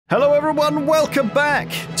everyone, welcome back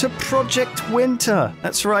to Project Winter.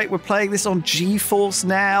 That's right, we're playing this on GeForce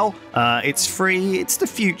Now. It's free, it's the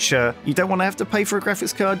future. You don't want to have to pay for a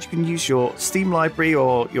graphics card. You can use your Steam library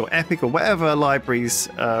or your Epic or whatever libraries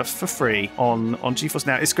for free on GeForce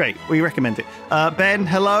Now. It's great, we recommend it. Ben,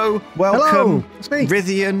 hello, welcome. Hello, it's me.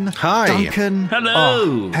 Rithian, hi. Duncan,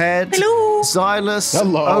 hello, Ped, hello, Xylus,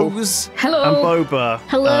 hello, Oz, hello, and Boba.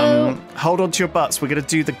 Hello. Hold on to your butts, we're going to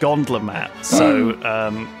do the gondola map. So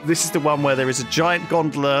this is the one where there is a giant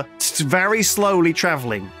gondola very slowly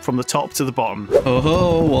travelling from the top to the bottom.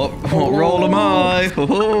 Oh, what role am I?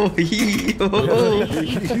 Oh, I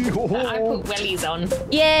put wellies on.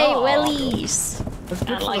 Yay, wellies!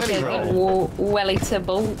 I like a good welly to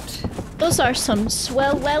bolt. Those are some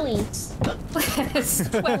swell wellies.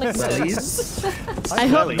 I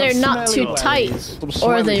hope they're not too tight,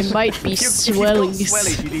 or they might be swellies.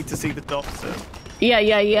 Swellies, you need to see the doctor.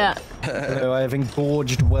 Yeah. Hello, I have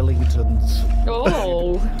engorged Wellingtons.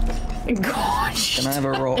 Oh, gosh. Can I have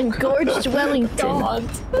a rock? Engorged Wellington. God.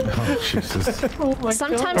 Oh, Jesus. Oh my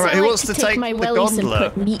Sometimes All right, I who like wants to to take take my the wellies gondola?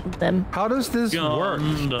 and put meat in them. How does this work?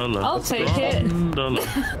 I'll take it.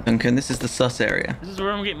 Duncan, this is the sus area. This is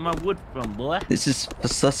where I'm getting my wood from, boy. This is for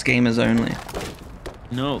sus gamers only.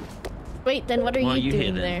 No. Wait, then what are Why are you you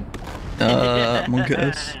doing here, there?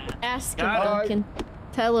 Monkeys. Ask him, Duncan.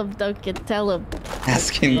 Tell him, Duncan. Tell him.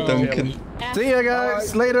 Asking Duncan. Ask See ya,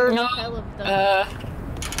 guys. Later. No. Tell him, Duncan.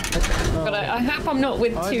 But I hope I'm not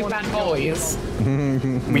with two bad boys.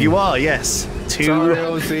 You are, yes. Two Sorry,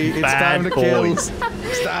 Ozzy. It's time bad to kill. boys.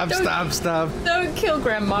 Stab. Don't kill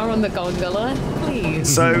Grandma on the gondola,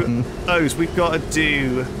 please. So, Oz, we've got to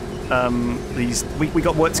do these. We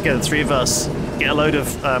got to work together, three of us. Get a load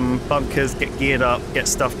of bunkers, get geared up, get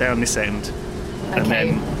stuff down this end, and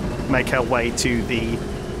then make our way to the,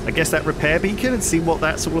 I guess, that repair beacon and see what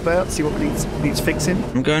that's all about. See what needs fixing.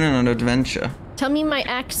 I'm going on an adventure. Tell me my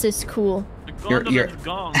axe is cool. Your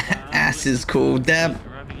ass is cool, Deb.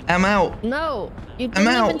 I'm out. No, you I'm didn't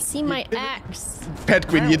out. even see my axe.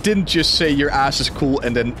 Pedguin, you didn't just say your ass is cool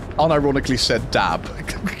and then unironically said dab.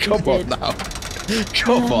 Come on did. now.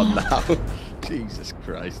 Come on now. Jesus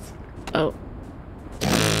Christ. Oh.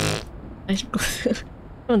 I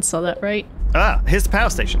one saw that, right? Ah, here's the power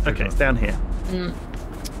station. Okay, it's down here.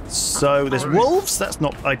 So there's wolves. That's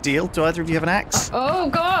not ideal. Do either of you have an axe? Oh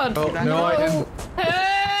God! Oh, no, I didn't.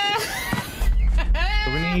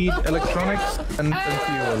 So we need electronics and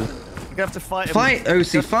fuel. You're gonna have to fight him. Fight,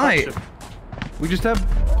 OC, fight. We just have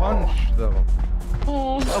punch, though.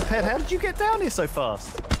 Oh, Ped, how did you get down here so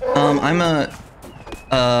fast?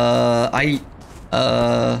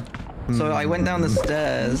 So I went down the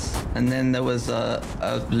stairs, and then there was a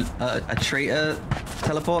traitor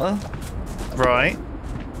teleporter. Right.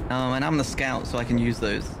 And I'm the scout, so I can use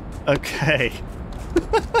those. Okay.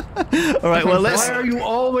 All right. Well, let's. Why are you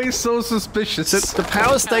always so suspicious? So the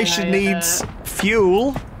power station needs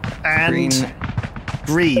fuel and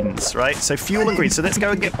greens, right? So fuel and green. So let's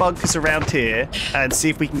go and get bunkers around here and see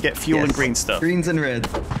if we can get fuel and green stuff. Greens and red.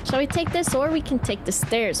 Shall we take this, or we can take the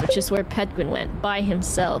stairs, which is where Pedguin went by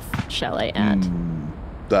himself? Shall I add?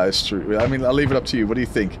 That is true. I mean, I'll leave it up to you. What do you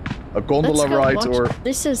think? A gondola Let's go ride watch. or...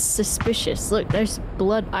 This is suspicious. Look, there's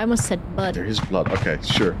blood. I almost said mud. There is blood. Okay,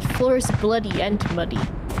 sure. The floor is bloody and muddy.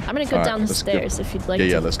 I'm gonna go Alright, down the let's go. stairs if you'd like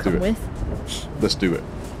Yeah, to let's do come it. with. Let's do it.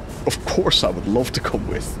 Of course, I would love to come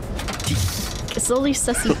with. It's only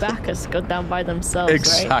sussy backers go down by themselves, right?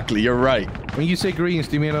 Exactly, you're right. When you say greens,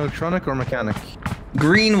 do you mean electronic or mechanic?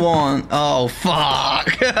 Green one. Oh,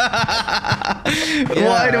 fuck.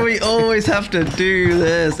 Why do we always have to do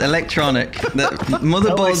this? Electronic. The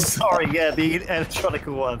motherboards. Sorry, yeah, the electronic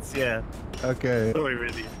ones, yeah. Okay. Sorry,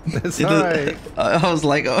 really. That's alright. I was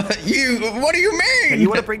like, what do you mean? You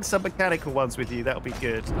want to bring some mechanical ones with you? That'll be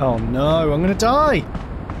good. Oh no, I'm gonna die!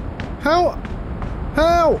 How?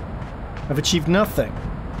 I've achieved nothing.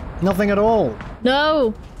 Nothing at all.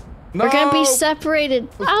 No! No! We're gonna be separated.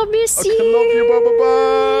 I'll miss I you! can love you,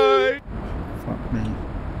 bye-bye! Fuck me.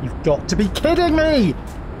 You've got to be kidding me!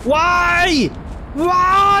 Why?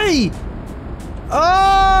 Why?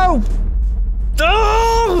 Oh!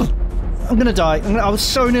 Oh! I'm gonna die. I was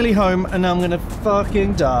so nearly home, and now I'm gonna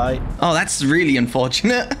fucking die. Oh, that's really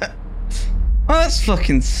unfortunate. Oh, that's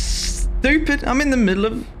fucking stupid. I'm in the middle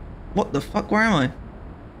of... What the fuck? Where am I?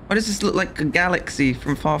 Why does this look like a galaxy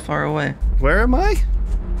from far, far away? Where am I?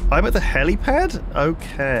 I'm at the helipad?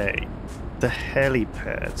 Okay. The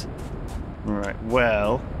helipad. Right,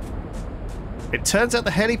 well... It turns out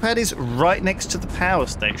the helipad is right next to the power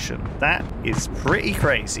station. That is pretty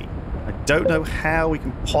crazy. I don't know how we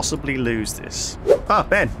can possibly lose this. Ah,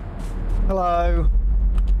 Ben. Hello.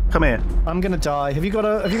 Come here. I'm gonna die. Have you got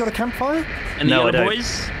a campfire? And the No, I yellow don't.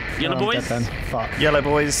 boys? Yellow Oh, I'm boys? dead then. Fuck. Yellow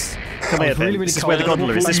boys. Come I here, was Ben. really, really This is cold. where the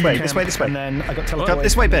gondola is. This way, Camp, this way, this way. And then I got teleported Come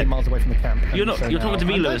this way, Ben. miles away from the camp. You're talking to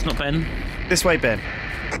me, Lewis, not Ben. This way, Ben.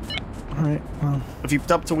 Alright, well. Have you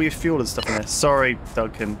dumped all your fuel and stuff in there? Sorry,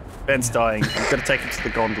 Duncan. Ben's dying. I'm going to take him to the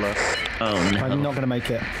gondola. Oh, no. I'm not gonna make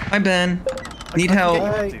it. Hi, Ben. Need help?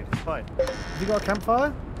 Hey. Dude, it's fine. Have you got a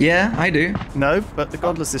campfire? Yeah, I do. No, but the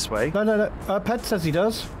gondola's this way. No. Ped says he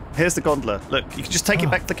does. Here's the gondola. Look, you can just take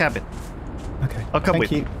it back to the cabin. Okay. I'll come Thank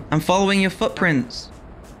with you. you. I'm following your footprints.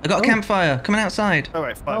 I got a campfire. Coming outside. All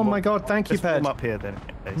right, fine. Oh my god, thank you, Let's warm Ped. up here then.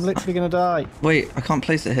 I'm literally gonna die. Wait, I can't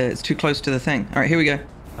place it here. It's too close to the thing. All right, here we go.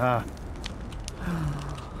 Ah.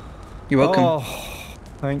 You're welcome. Oh,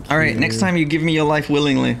 thank you. All right, next time you give me your life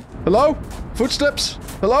willingly. Hello? Footsteps?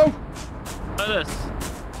 Hello? Lewis,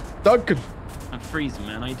 Duncan? I'm freezing,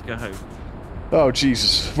 man. I need to go home. Oh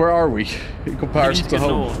Jesus, where are we in You comparison need to to go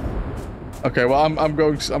home? north. Okay, well I'm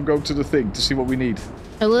going to the thing to see what we need.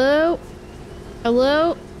 Hello?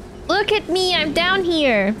 Hello? Look at me, I'm down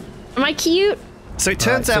here. Am I cute? So it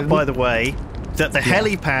turns Right, so out, by the way, that the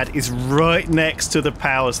helipad is right next to the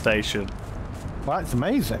power station. Wow, it's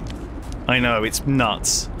amazing. I know, it's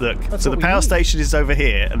nuts. Look, That's so the what we power need. station is over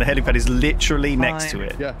here, and the helipad is literally next to Fine.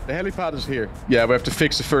 it. Yeah, the helipad is here. Yeah, we have to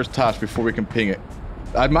fix the first task before we can ping it.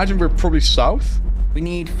 I imagine we're probably south. We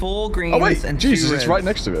need 4 greens Oh wait, and Jesus, 2 it's reds. right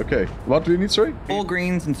next to it. Okay, what do we need, sorry? 4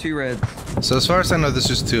 greens and 2 reds. So as far as I know, there's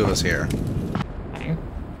just 2 of us here.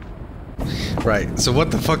 Right. So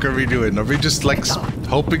what the fuck are we doing? Are we just like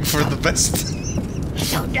hoping for the best?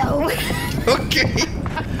 I don't know. Okay.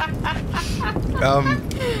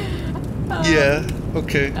 Yeah.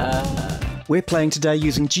 Okay. We're playing today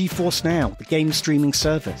using GeForce Now, the game streaming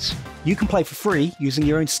service. You can play for free using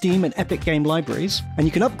your own Steam and Epic game libraries, and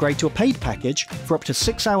you can upgrade to a paid package for up to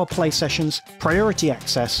 6-hour play sessions, priority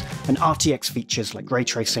access, and RTX features like ray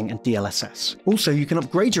tracing and DLSS. Also, you can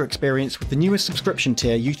upgrade your experience with the newest subscription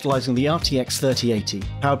tier utilizing the RTX 3080,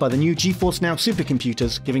 powered by the new GeForce Now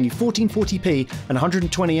supercomputers, giving you 1440p and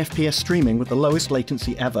 120 FPS streaming with the lowest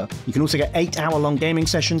latency ever. You can also get 8-hour-long gaming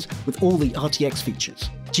sessions with all the RTX features.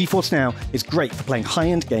 GeForce Now is great for playing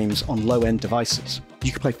high-end games on low-end devices.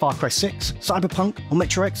 You can play Far Cry 6, Cyberpunk, or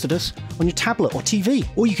Metro Exodus on your tablet or TV,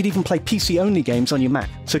 or you could even play PC-only games on your Mac.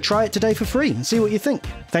 So try it today for free and see what you think.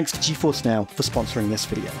 Thanks to GeForce Now for sponsoring this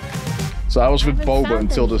video. So I was with Haven't Boba found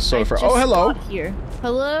until any. the sofa. I Oh, just hello. got Here.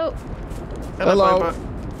 Hello? Hello.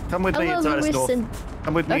 Boba. Come with me Hello, inside us Lewis north. and-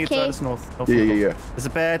 Come with me Okay. inside us north. North, Yeah, north, yeah, yeah. north. There's a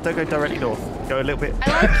bear. Don't go directly north. Go a little bit.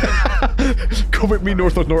 I like Come with me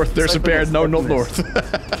north of north. There's a Open bear. this, No, open not this. north.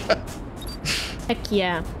 Heck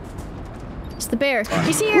yeah. It's the bear.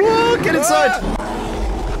 He's here. Oh, get inside!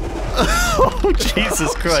 Oh,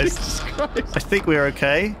 Jesus Christ. I think we're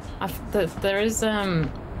okay. There is I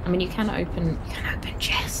mean, you can open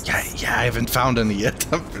chests. Yeah, I haven't found any yet.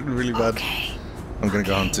 I'm feeling really bad. Okay. I'm gonna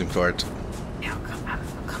go hunting for it. Yeah, I'll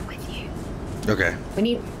come with you. Okay. We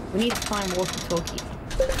need to find walkie-talkie.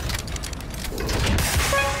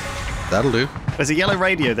 That'll do. There's a yellow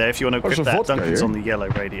radio there if you want to There's equip a that. vodka Duncan's here. on the yellow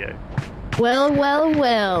radio. Well, well,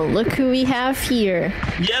 well. Look who we have here.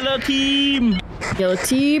 Yellow team! Yellow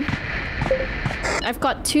team. I've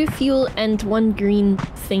got 2 fuel and 1 green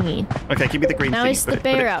thingy. Okay, give me the green Now thingy. it's the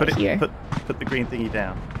bear out here. Put the green thingy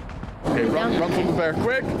down. Okay, run from the bear,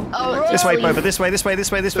 quick! Oh, This way, please. Boba. This way, this way,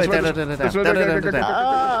 this way, this way. way, Down, down, down, this way, down, go, down, go, down, go,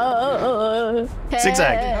 down. go,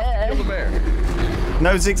 Zigzag. Kill the bear.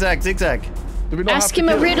 No, zigzag, zigzag. Do we not Ask have to him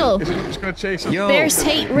a kill riddle. Is it just gonna chase us? Yo, Bears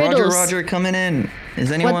hate riddles. Roger, coming in. Is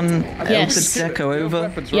anyone Yes. else at Deco We have over?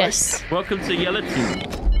 weapons, right? Yes. Welcome to Yellow team.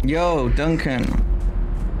 Yo, Duncan.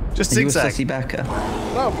 Just Are you a zigzag. sussy backer?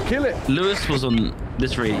 No, kill it! Lewis was on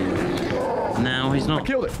this radio. Now he's not.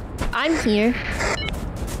 Kill it! I'm here.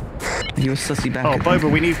 Are you a sussy backer? Oh, Boba,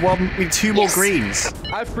 we need 2 more Yes. greens.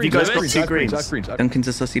 I've You guys got greens, 2 I've greens, greens. I've greens. Duncan's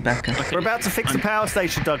a sussy backer. We're about to fix the power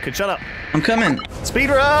station, Duncan. Shut up. I'm coming.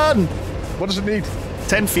 Speedrun! What does it need?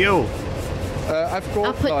 10 fuel. I've got.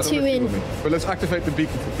 I'll put no, I don't 2 have in. fuel with me. But let's activate the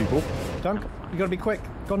beacon for people. Dunk, you gotta be quick.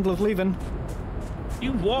 Gondola's leaving.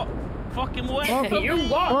 You what? Fucking what? You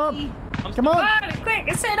what? Come on. Come on. Run,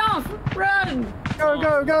 quick, set off! Run! Go,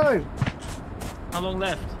 go, go. How long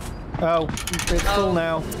left? Oh, it's full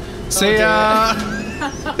now. See ya!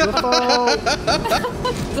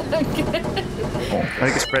 I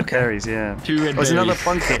think it's red berries, yeah. 2 red There's another berries.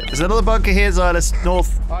 bunker. There's another bunker here, Xylus.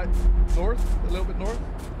 North. North? A little bit north?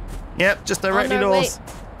 Yep, just directly our north.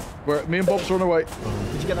 Where me and Bob's on our way.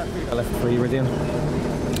 Did you get that food I left for you, Iridian?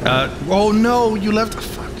 Oh no, you left.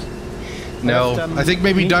 Fuck. No, left, I think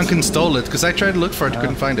maybe meat. Duncan stole it because I tried to look for it,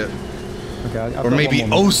 couldn't find it. Okay, I've Or got maybe 1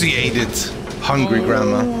 more. Ozzy ate it. Hungry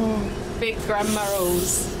grandma. big grandma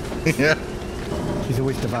rolls. Yeah. She's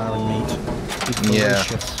always devouring meat. She's Yeah.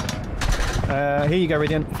 voracious. Here you go,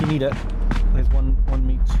 Radiant, if you need it. There's one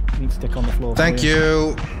meat stick on the floor. Thank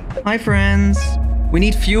you. Hi, friends. We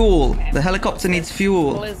need fuel. The helicopter needs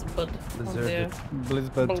fuel. Blizzbud. Oh, dear.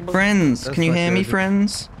 Blizzbud. Friends, That's can you not hear me, good.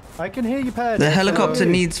 friends? I can hear you, Ped. The helicopter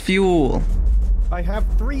needs fuel. I have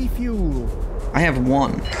 3 fuel. I have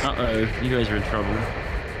 1. Uh-oh, you guys are in trouble.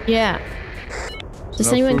 Yeah. Has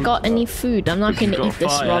No anyone food? got any food? I'm not You've going to got eat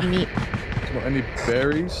this fire. raw meat. Got any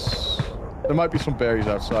berries? There might be some berries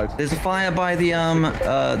outside. There's a fire by the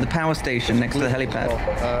power station next to the helipad.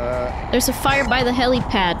 There's a fire by the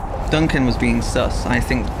helipad. Duncan was being sus. I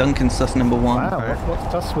think Duncan's sus number 1. Wow,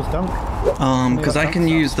 what sus was dunk? Because I can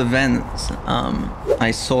use the vents.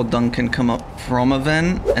 I saw Duncan come up from a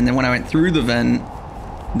vent, and then when I went through the vent,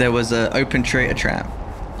 there was an open traitor trap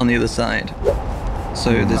on the other side. So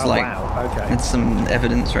there's wow, okay. it's some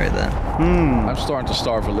evidence right there. I'm starting to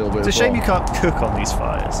starve a little bit. It's a as shame well. you can't cook on these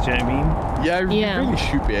fires. Do you know what I mean? Yeah, you Yeah. really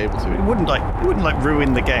should be able It to. wouldn't like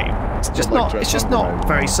ruin the game. It's just like not. Dread It's just Hunger, not right?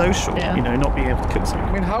 very social. Yeah. You know, not being able to cook I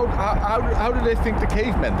something. mean, how do they think the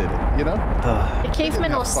cavemen did it? You know? The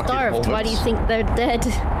cavemen have all fucking starved. Why do you think they're dead?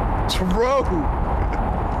 True.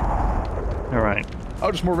 All right. Oh,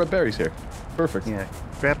 there's more red berries here. Perfect. Yeah.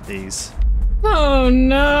 Grab these. Oh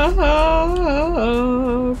no!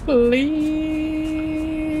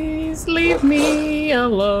 Please leave me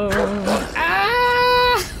alone.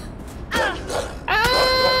 Ah!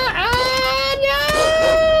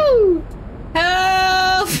 No!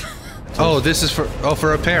 Help! Oh, this is for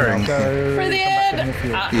repairing. Brilliant!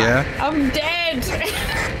 Yeah. I'm dead.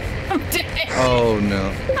 I'm dead. Oh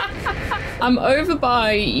no. I'm over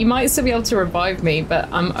by. You might still be able to revive me, but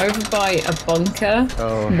I'm over by a bunker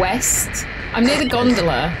west. I'm near the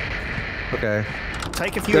gondola. Okay.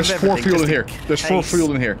 Take a few There's of 4 everything. fuel just in here. There's 4 case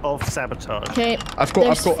fuel in here. Of sabotage. Okay. I've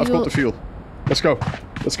got the fuel. Let's go.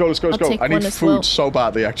 Let's go. I'll take I need one as food well. so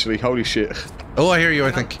badly, actually. Holy shit. Oh, I hear you.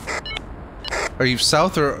 I think. Are you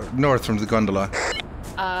south or north from the gondola?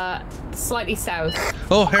 Slightly south.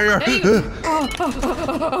 Oh, here you are. Hey.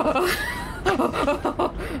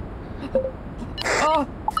 Oh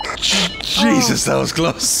Jesus, that was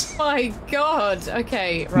close. my god.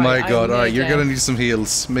 Okay, right. My God. I'm All right, near you're gonna death. need some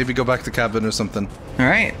heals. Maybe go back to cabin or something. All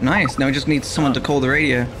right, nice. Now we just need someone to call the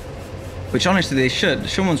radio. Which honestly they should.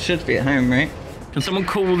 Someone should be at home, right? Can someone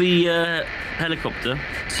call the helicopter?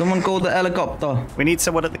 Someone call the helicopter. We need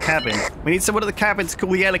someone at the cabin. We need someone at the cabin to call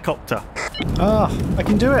the helicopter. Ah, I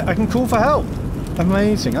can do it. I can call for help.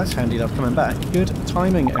 Amazing. That's handy enough coming back. Good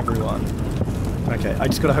timing, everyone. Okay, I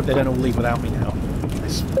just gotta hope they don't all leave without me now.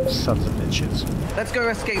 These sons of bitches. Let's go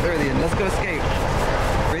escape, Rithian. Let's go escape.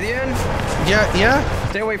 Rithian, Yeah.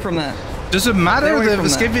 stay away from that. Does it Stay matter? away The from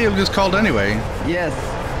escape that. vehicle is called anyway. Yes.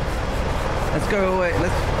 Let's go away.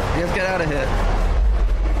 Let's get out of here.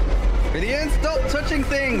 Rithian, stop touching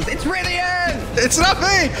things. It's Rithian! It's not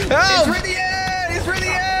me. Help! It's Rithian! It's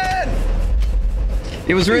Rithian!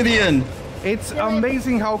 It was Rithian. It's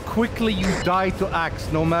amazing how quickly you die to axe,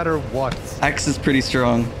 no matter what. Axe is pretty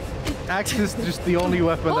strong. Axe is just the only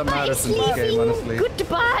weapon that Bye, matters in this game, honestly.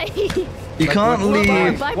 Goodbye. You can't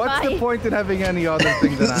leave. Bye. What's the point in having any other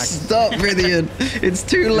thing than axe? Stop, Rithian. It's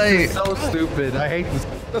too late. So stupid. I hate this.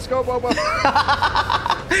 Let's go, Bobo.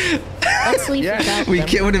 Let's leave Yeah. without We them.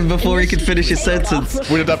 killed him before he could finish his sensence.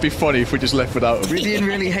 Wouldn't that be funny if we just left without him? Rithian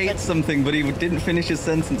really hates something, but he didn't finish his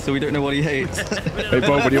sentence, so we don't know what he hates. Hey,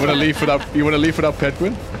 Bobo, do you want to leave without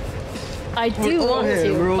Pedguin? I do want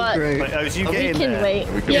here, we're to, all but great. Wait, as you we get in can there. wait.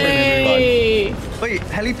 We can Yay! Wait,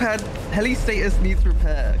 heli status needs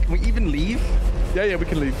repair. Can we even leave? Yeah, we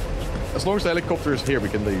can leave. As long as the helicopter is here, we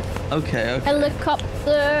can leave. Okay.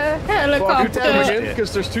 Helicopter. Helicopter.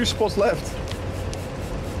 Because there's 2 spots left.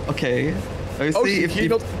 Okay. Oh, OC,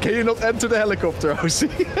 can you not enter the helicopter, OC?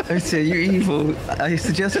 OC, you evil. I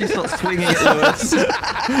suggest you stop swinging at Lewis. OC,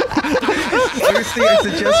 I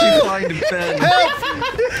suggest you find Ben.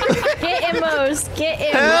 Get him, Mo's. Get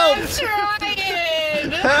him. Help!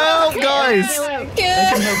 Trying. Help, guys! Kill him. I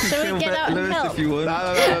can help you Shall we kill get out and Lewis help? if you want.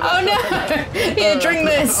 Oh no! Here, drink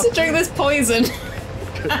this. Drink this poison.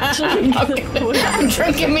 I'm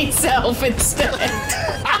drinking myself instead.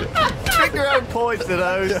 Drink your own poison,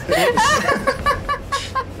 O's.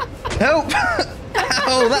 Help!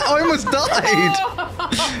 Ow, I almost died!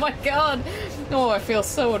 Oh my god. Oh, I feel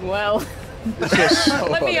so unwell.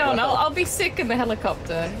 Let me on. I'll be sick in the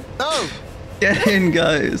helicopter. No! Get in,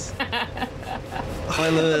 guys. Hi,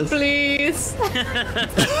 Lewis. Please. 2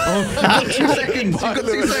 seconds. You've got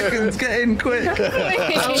 2 seconds. Get in, quick.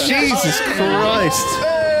 Jesus Christ!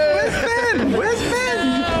 Where's Ben? Where's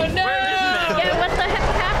Ben? Oh no! Yeah, what the heck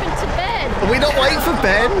happened to Ben? we not waiting for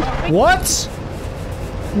Ben? What?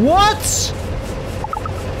 What?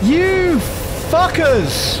 You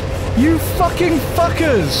fuckers! You fucking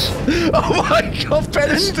fuckers! Oh my god,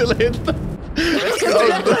 Ben is still in.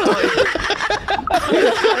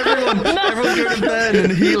 Everyone go to bed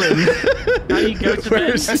and heal him. How do you go to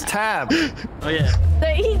bed? That's Tab. Oh yeah.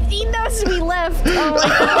 He knows we left. Oh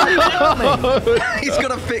my god. He's got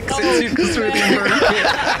to fix it soon because we're being broken.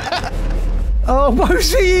 Oh,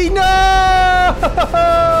 Mosey, no!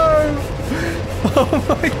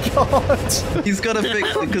 Oh my god! He's got to fix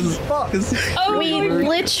it because We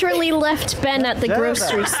literally left Ben at the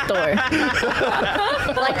grocery store.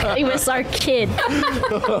 Like he was our kid.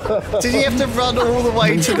 Did he have to run all the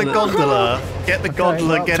way to the gondola? Get the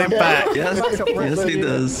gondola, get him back. yes, he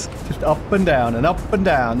does. Just up and down and up and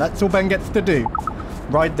down. That's all Ben gets to do.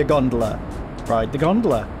 Ride the gondola. Ride the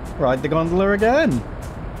gondola. Ride the gondola again.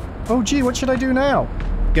 Oh gee, what should I do now?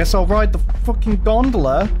 Guess I'll ride the fucking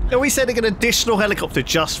gondola. Are we sending an additional helicopter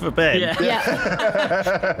just for Ben?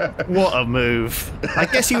 Yeah. What a move. I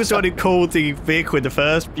guess he was the one who called the vehicle in the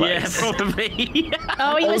first place. Yeah, probably.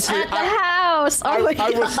 Oh, he was at the house. Oh my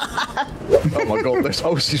god. Oh my god, there's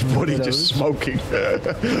Osie's body just smoking.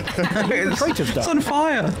 Traitor It's stuff. on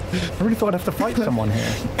fire. I really thought I'd have to fight someone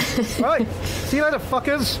here. Right, see you later,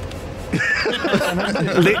 fuckers.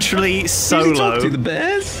 Literally Talk solo. to the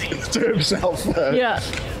bears. To himself. Yeah.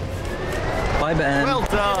 Bye, Ben. Well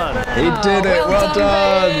done. He did it, well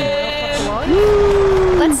done.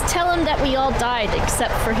 Let's tell him that we all died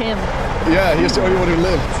except for him. Yeah, he's the only one who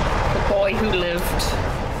lived. The boy who lived.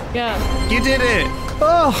 Yeah. You did it.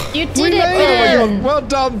 Oh, You we did it, made Oh my Ben. god, well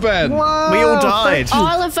done, Ben. Wow, We all died.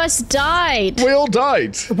 All of us died. We all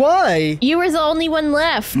died. Why? You were the only one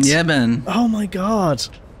left. Yeah, Ben. Oh my god.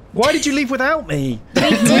 Why did you leave without me? We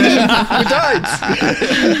didn't. We died.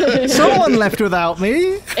 Someone left without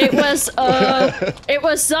me. It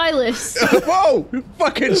was Silas. Whoa,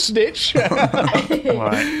 fucking snitch.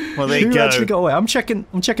 Right. Well, there you Who go. actually got away? I'm checking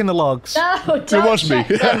the logs. No, It don't was me.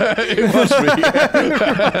 check them. It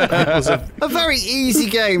was me. A very easy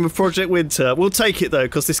game of Project Winter. We'll take it though,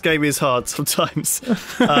 because this game is hard sometimes.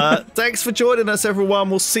 Thanks for joining us, everyone.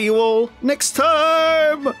 We'll see you all next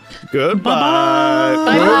time. Goodbye.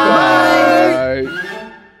 Bye-bye. Bye.